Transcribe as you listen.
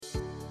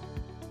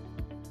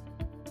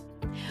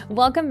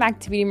Welcome back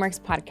to Beauty Marks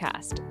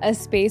Podcast, a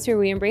space where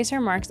we embrace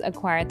our marks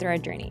acquired through our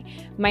journey.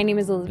 My name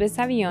is Elizabeth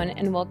Savillon,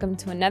 and welcome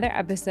to another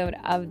episode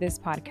of this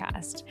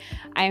podcast.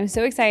 I am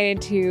so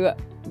excited to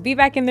be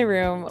back in the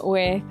room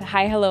with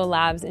Hi Hello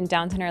Labs in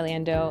downtown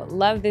Orlando.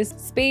 Love this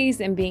space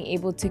and being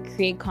able to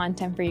create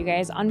content for you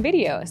guys on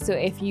video. So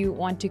if you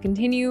want to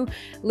continue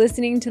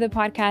listening to the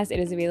podcast, it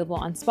is available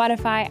on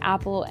Spotify,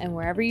 Apple, and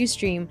wherever you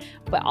stream.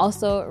 But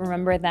also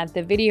remember that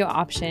the video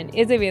option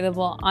is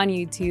available on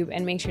YouTube,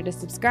 and make sure to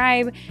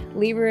subscribe,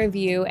 leave a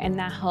review, and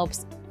that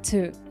helps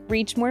to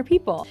reach more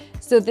people.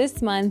 So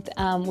this month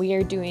we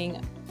are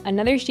doing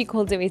another She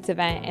Cultivates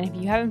event, and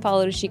if you haven't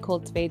followed She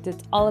Cultivates,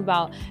 it's all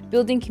about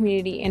building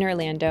community in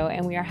Orlando,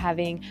 and we are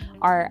having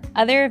our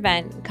other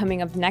event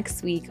coming up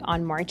next week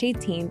on March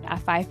 18th at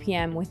 5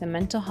 p.m. with a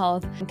mental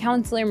health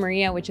counselor,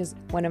 Maria, which is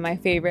one of my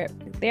favorite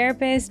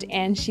therapists,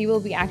 and she will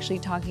be actually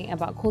talking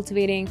about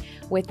cultivating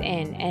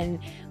within,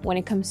 and when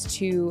it comes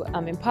to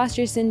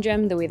imposter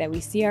syndrome, the way that we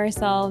see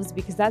ourselves,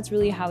 because that's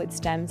really how it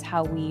stems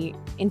how we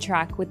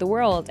interact with the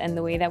world and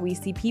the way that we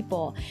see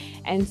people.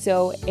 And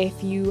so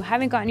if you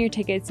haven't gotten your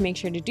tickets, make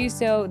sure to do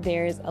so.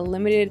 There's a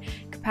limited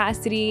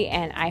capacity,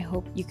 and I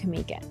hope you can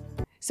make it.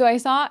 So I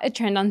saw a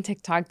trend on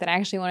TikTok that I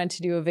actually wanted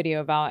to do a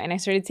video about, and I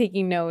started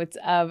taking notes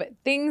of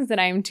things that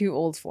I'm too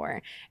old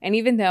for. And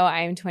even though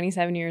I am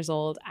 27 years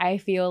old, I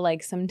feel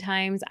like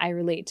sometimes I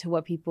relate to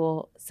what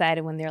people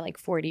said when they're like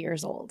 40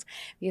 years old,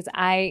 because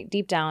I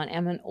deep down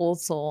am an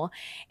old soul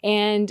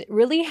and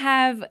really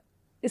have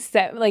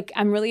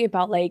I'm really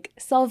about like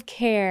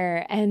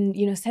self-care and,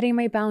 setting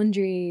my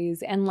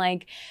boundaries and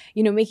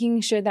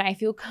making sure that I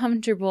feel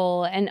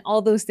comfortable and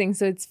all those things.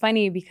 So it's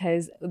funny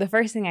because the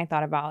first thing I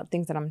thought about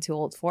things that I'm too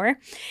old for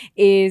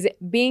is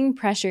being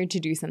pressured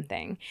to do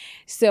something.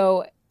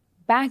 So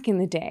back in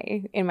the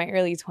day, in my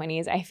early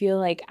 20s, I feel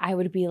like I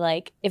would be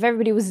like, if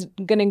everybody was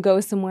going to go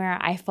somewhere,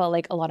 I felt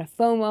like a lot of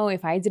FOMO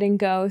if I didn't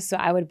go. So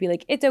I would be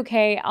like, it's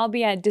okay, I'll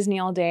be at Disney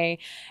all day,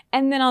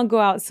 and then I'll go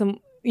out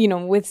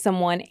with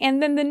someone.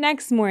 And then the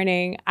next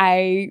morning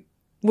I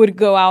would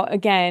go out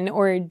again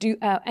or do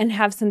and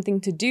have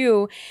something to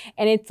do.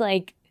 And it's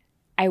like,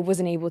 I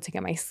wasn't able to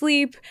get my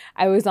sleep.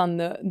 I was on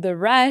the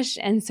rush.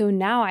 And so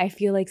now I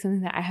feel like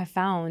something that I have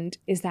found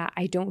is that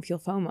I don't feel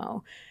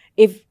FOMO.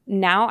 If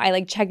now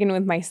I check in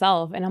with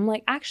myself and I'm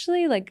like,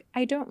 actually,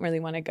 I don't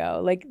really want to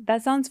go.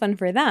 That sounds fun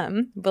for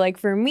them. But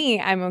for me,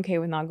 I'm okay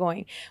with not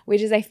going,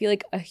 which is, I feel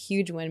like, a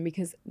huge win,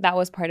 because that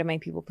was part of my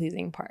people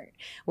pleasing part,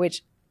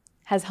 which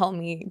has helped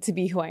me to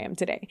be who I am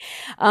today.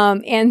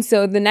 And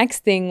so the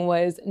next thing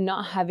was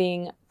not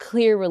having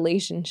clear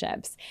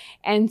relationships.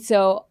 And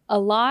so a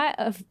lot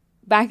of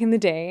back in the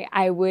day,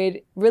 I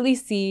would really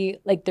see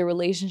the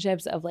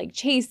relationships of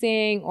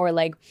chasing or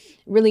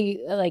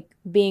really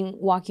being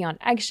walking on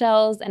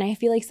eggshells. And I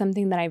feel like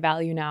something that I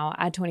value now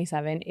at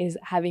 27 is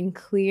having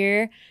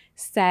clear,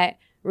 set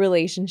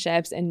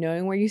relationships and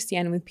knowing where you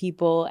stand with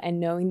people and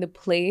knowing the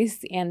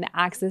place and the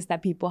access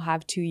that people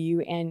have to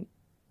you and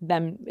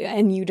them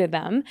and you to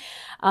them.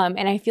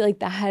 And I feel like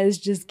that has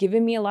just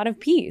given me a lot of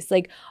peace.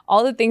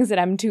 All the things that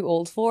I'm too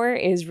old for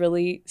is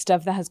really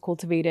stuff that has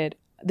cultivated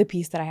the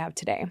peace that I have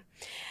today.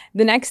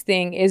 The next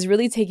thing is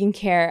really taking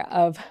care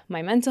of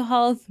my mental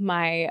health,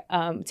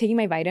 taking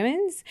my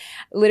vitamins.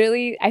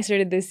 Literally, I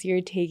started this year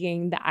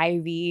taking the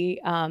IV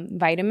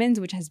vitamins,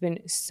 which has been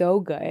so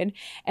good.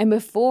 And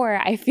before,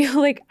 I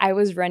feel like I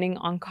was running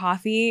on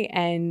coffee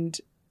and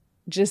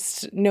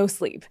just no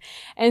sleep.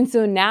 And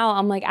so now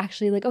I'm okay,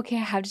 I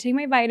have to take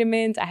my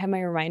vitamins. I have my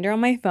reminder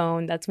on my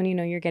phone. That's when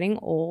you're getting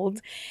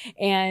old.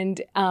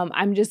 And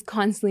I'm just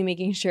constantly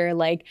making sure,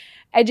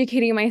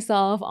 educating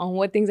myself on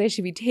what things I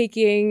should be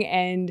taking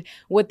and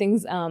what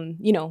things,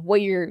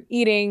 what you're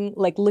eating,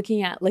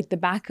 looking at the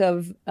back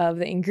of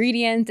the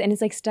ingredients. And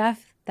it's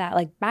stuff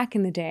that back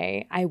in the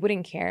day, I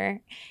wouldn't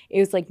care. It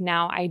was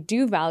now I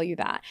do value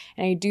that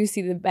and I do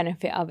see the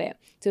benefit of it.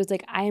 So it's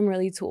I am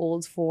really too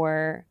old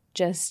for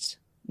just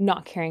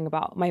not caring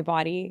about my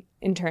body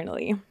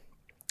internally.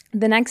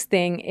 The next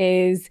thing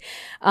is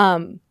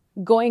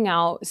going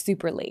out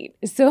super late.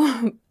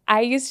 So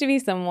I used to be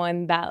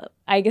someone that,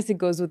 I guess it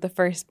goes with the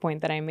first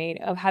point that I made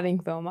of having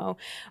FOMO,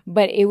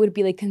 but it would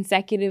be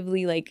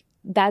consecutively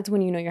that's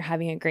when you're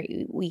having a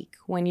great week,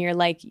 when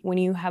when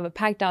you have a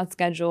packed out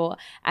schedule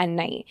at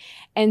night.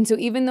 And so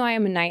even though I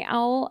am a night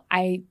owl,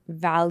 I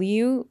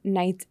value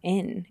nights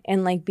in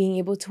and being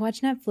able to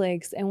watch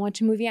Netflix and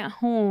watch a movie at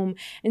home.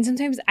 And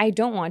sometimes I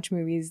don't watch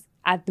movies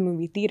at the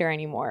movie theater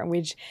anymore,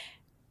 which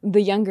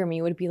the younger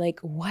me would be like,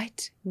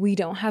 what? We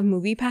don't have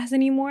Movie Pass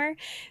anymore?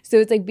 So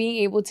it's being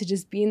able to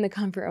just be in the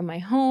comfort of my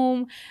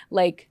home,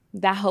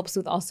 that helps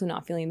with also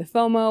not feeling the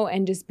FOMO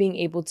and just being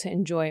able to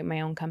enjoy my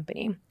own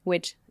company,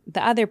 which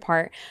the other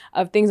part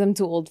of things I'm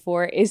too old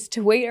for is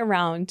to wait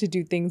around to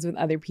do things with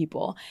other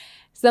people.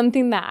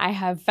 something that I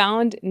have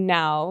found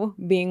now,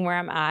 being where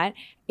I'm at,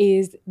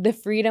 is the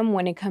freedom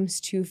when it comes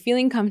to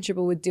feeling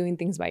comfortable with doing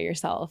things by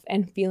yourself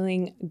and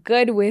feeling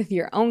good with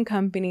your own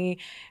company,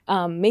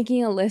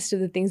 making a list of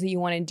the things that you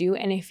want to do.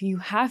 And if you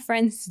have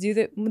friends to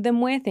do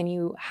them with, and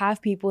you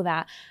have people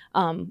that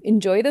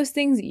enjoy those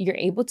things, you're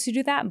able to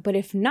do that. But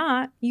if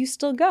not, you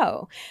still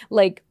go.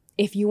 Like,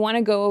 if you want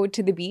to go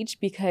to the beach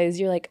because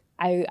you're like,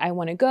 I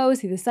want to go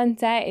see the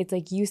sunset, it's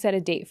like you set a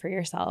date for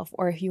yourself.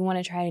 Or if you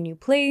want to try a new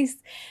place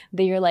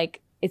that you're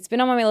like, it's been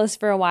on my list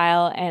for a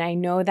while and I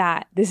know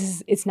that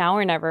it's now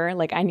or never,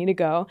 like I need to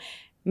go,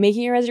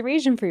 making a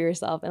reservation for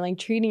yourself and like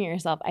treating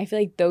yourself. I feel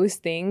like those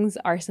things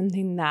are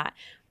something that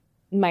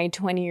my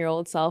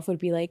 20-year-old self would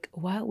be like,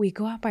 what? We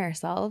go out by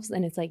ourselves?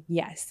 And it's like,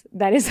 yes,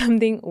 that is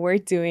something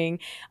worth doing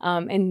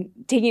and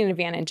taking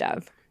advantage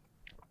of.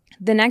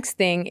 The next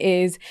thing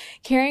is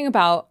caring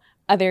about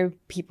other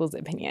people's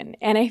opinion.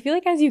 And I feel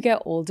like as you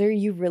get older,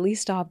 you really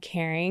stop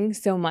caring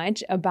so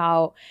much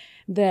about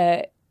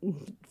the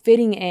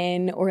fitting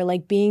in or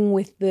like being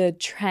with the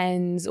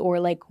trends or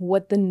like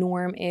what the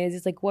norm is.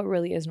 It's like what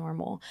really is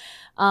normal.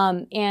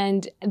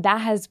 And that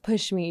has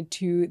pushed me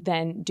to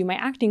then do my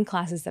acting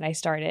classes that I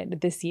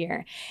started this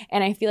year.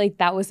 And I feel like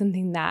that was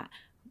something that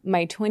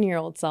my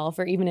 20-year-old self,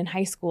 or even in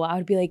high school, I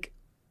would be like,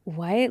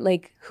 what?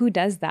 Like, who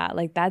does that?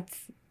 Like, that's,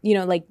 you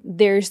know, like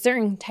there's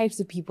certain types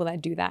of people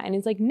that do that. And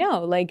it's like,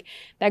 no, like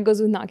that goes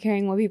with not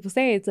caring what people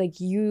say. It's like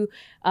you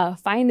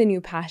find the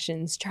new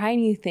passions, try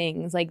new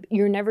things. Like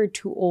you're never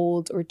too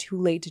old or too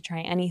late to try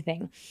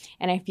anything.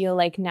 And I feel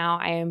like now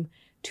I am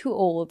too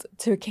old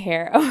to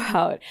care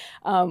about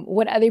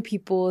what other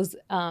people's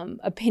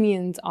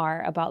opinions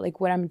are about like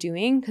what I'm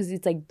doing, because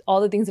it's like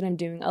all the things that I'm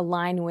doing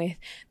align with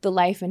the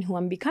life and who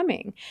I'm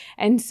becoming.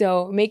 And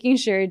so making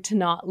sure to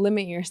not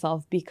limit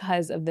yourself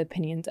because of the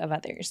opinions of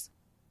others.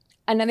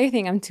 Another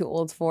thing I'm too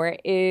old for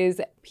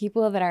is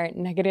people that are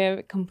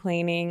negative,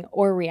 complaining,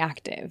 or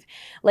reactive.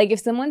 Like if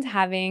someone's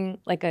having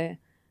like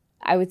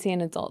I would say an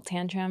adult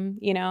tantrum,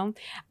 you know,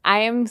 I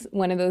am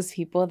one of those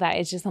people that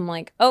it's just, I'm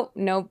like, oh,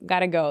 nope,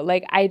 gotta go.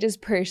 Like I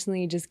just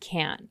personally just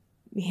can't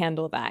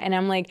handle that. And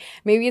I'm like,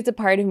 maybe it's a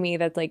part of me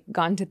that's like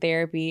gone to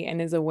therapy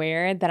and is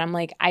aware that I'm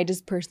like, I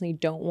just personally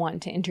don't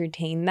want to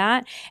entertain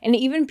that. And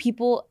even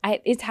people,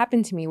 it's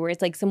happened to me where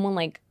it's like someone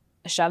like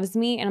shoves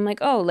me and I'm like,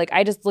 oh, like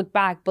I just look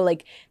back, but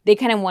like they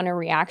kind of want a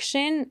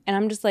reaction and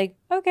I'm just like,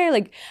 okay,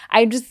 like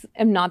I just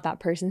am not that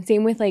person.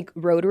 Same with like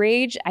road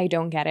rage. I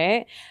don't get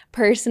it.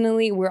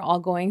 Personally, we're all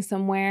going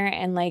somewhere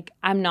and like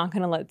I'm not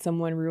going to let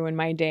someone ruin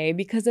my day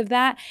because of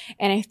that.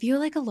 And I feel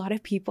like a lot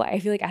of people, I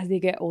feel like as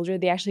they get older,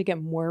 they actually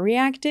get more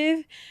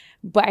reactive.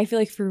 But I feel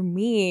like for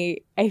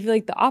me, I feel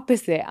like the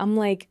opposite. I'm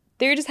like,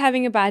 they're just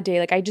having a bad day.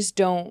 Like I just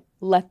don't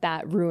let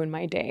that ruin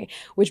my day,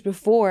 which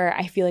before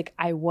I feel like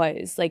I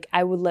was like,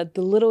 I would let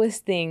the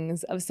littlest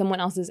things of someone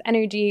else's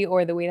energy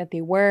or the way that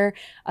they were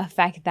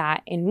affect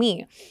that in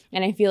me.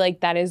 And I feel like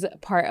that is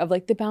part of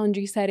like the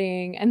boundary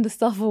setting and the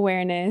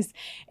self-awareness.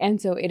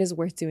 And so it is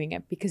worth doing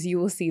it because you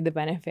will see the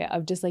benefit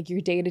of just like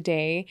your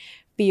day-to-day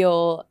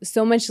feel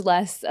so much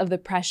less of the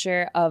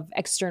pressure of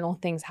external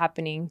things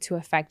happening to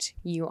affect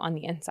you on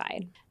the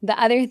inside. The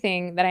other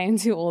thing that I am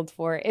too old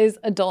for is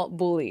adult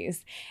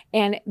bullies.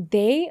 And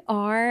they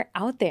are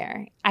out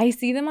there. I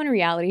see them on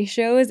reality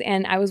shows,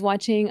 and I was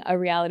watching a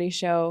reality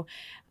show.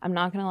 I'm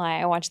not going to lie,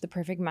 I watched The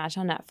Perfect Match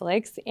on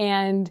Netflix,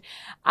 and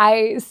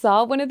I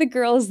saw one of the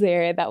girls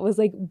there that was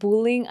like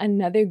bullying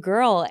another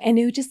girl. And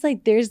it was just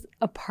like, there's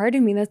a part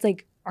of me that's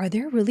like, are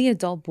there really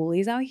adult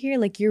bullies out here?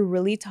 Like you're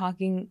really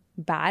talking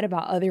bad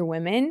about other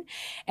women?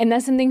 And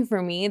that's something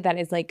for me that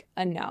is like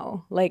a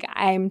no. Like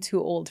I'm too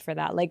old for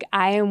that. Like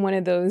I am one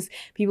of those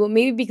people,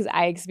 maybe because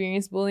I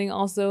experienced bullying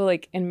also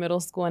like in middle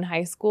school and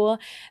high school,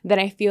 that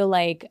I feel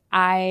like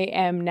I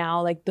am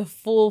now like the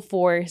full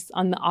force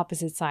on the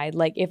opposite side.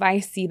 Like if I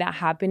see that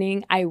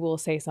happening, I will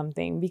say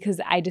something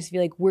because I just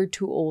feel like we're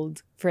too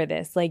old for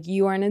this. Like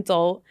you are an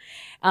adult.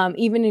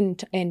 Even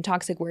in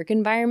toxic work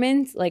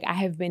environments, like I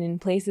have been in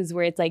places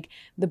where it's like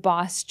the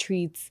boss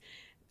treats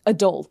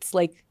adults,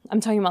 like I'm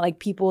talking about like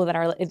people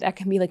that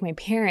can be like my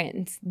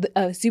parents,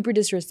 super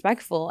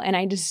disrespectful, and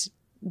I just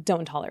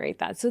don't tolerate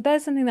that. So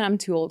that's something that I'm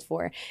too old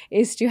for,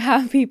 is to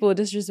have people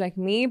disrespect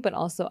me, but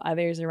also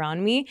others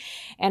around me.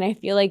 And I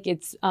feel like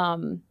it's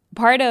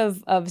part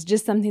of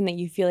just something that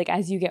you feel like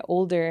as you get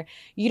older,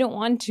 you don't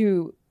want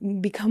to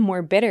become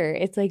more bitter.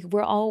 It's like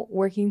we're all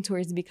working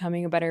towards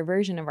becoming a better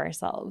version of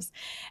ourselves.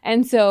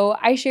 And so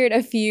I shared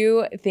a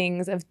few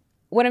things of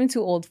what I'm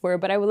too old for,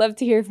 but I would love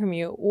to hear from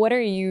you. What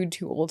are you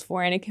too old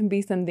for? And it can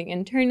be something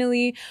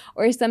internally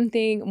or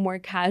something more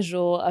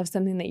casual of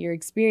something that you're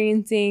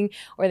experiencing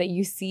or that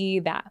you see.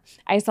 That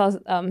I saw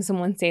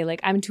someone say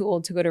like, I'm too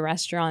old to go to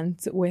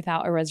restaurants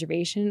without a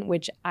reservation,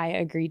 which I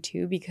agree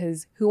to,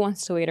 because who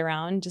wants to wait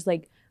around? Just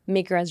like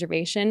make a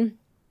reservation.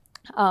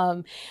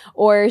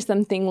 Or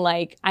something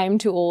like, I'm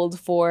too old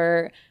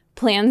for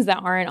plans that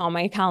aren't on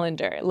my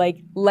calendar. Like,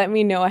 let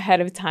me know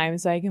ahead of time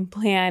so I can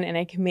plan and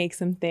I can make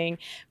something,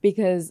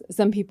 because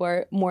some people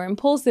are more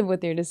impulsive with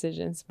their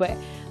decisions. But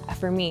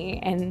for me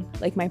and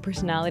like my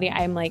personality,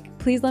 I'm like,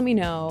 please let me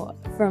know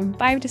from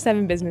 5 to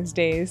 7 business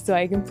days so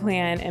I can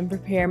plan and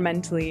prepare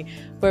mentally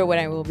for what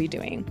I will be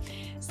doing.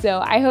 So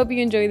I hope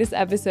you enjoyed this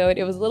episode.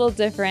 It was a little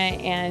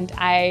different, and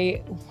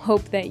I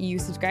hope that you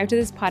subscribe to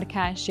this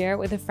podcast, share it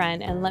with a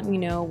friend, and let me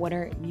know what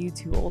are you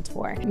too old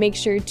for. Make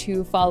sure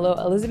to follow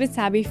Elizabeth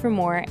Sabby for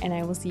more, and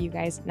I will see you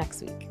guys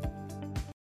next week.